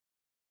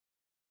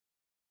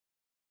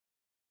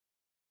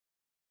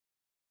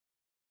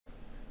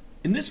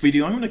In this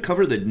video, I'm going to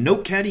cover the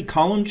NoteCaddy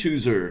Column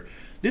Chooser.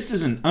 This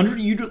is an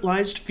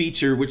underutilized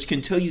feature which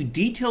can tell you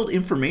detailed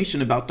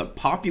information about the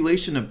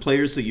population of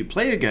players that you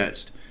play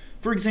against.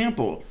 For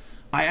example,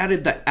 I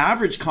added the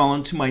average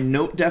column to my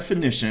note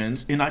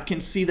definitions and I can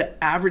see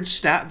the average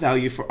stat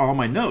value for all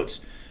my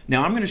notes.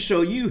 Now I'm going to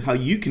show you how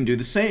you can do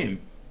the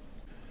same.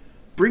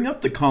 Bring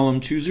up the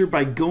column chooser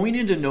by going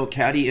into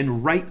NoteCaddy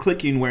and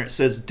right-clicking where it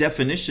says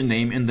definition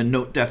name in the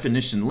note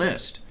definition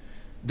list.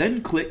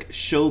 Then click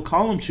Show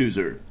Column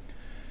Chooser.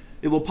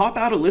 It will pop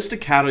out a list of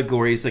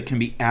categories that can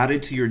be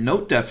added to your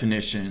note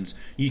definitions.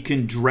 You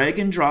can drag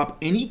and drop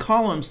any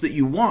columns that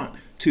you want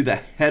to the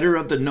header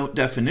of the note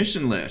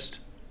definition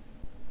list.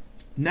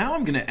 Now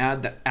I'm going to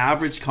add the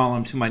average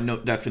column to my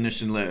note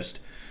definition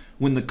list.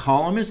 When the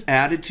column is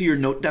added to your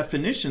note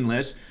definition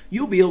list,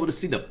 you'll be able to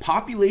see the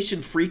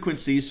population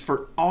frequencies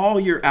for all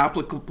your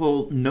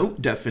applicable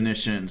note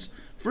definitions.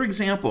 For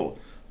example,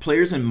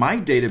 players in my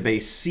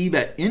database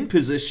c-bet in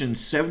position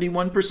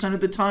 71% of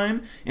the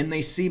time, and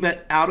they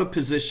c-bet out of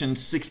position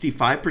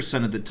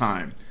 65% of the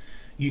time.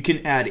 You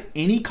can add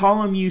any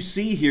column you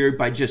see here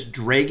by just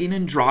dragging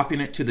and dropping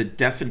it to the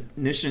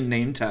definition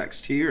name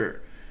text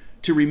here.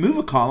 To remove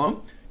a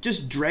column,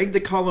 just drag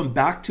the column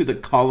back to the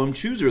column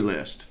chooser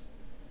list.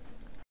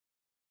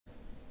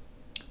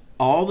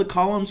 All the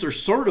columns are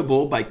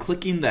sortable by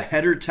clicking the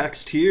header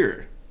text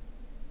here.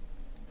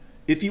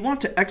 If you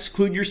want to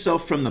exclude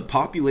yourself from the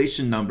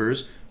population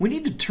numbers, we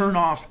need to turn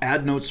off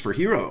Add Notes for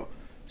Hero.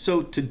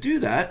 So to do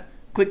that,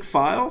 click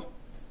File,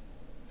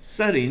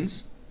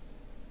 Settings,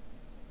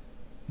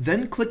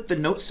 then click the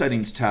Note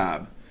Settings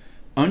tab.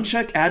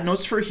 Uncheck Add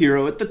Notes for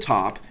Hero at the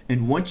top,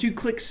 and once you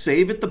click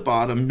Save at the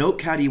bottom,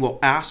 NoteCaddy will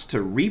ask to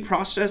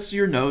reprocess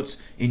your notes,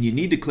 and you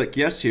need to click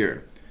Yes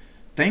here.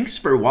 Thanks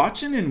for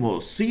watching, and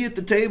we'll see you at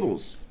the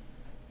tables.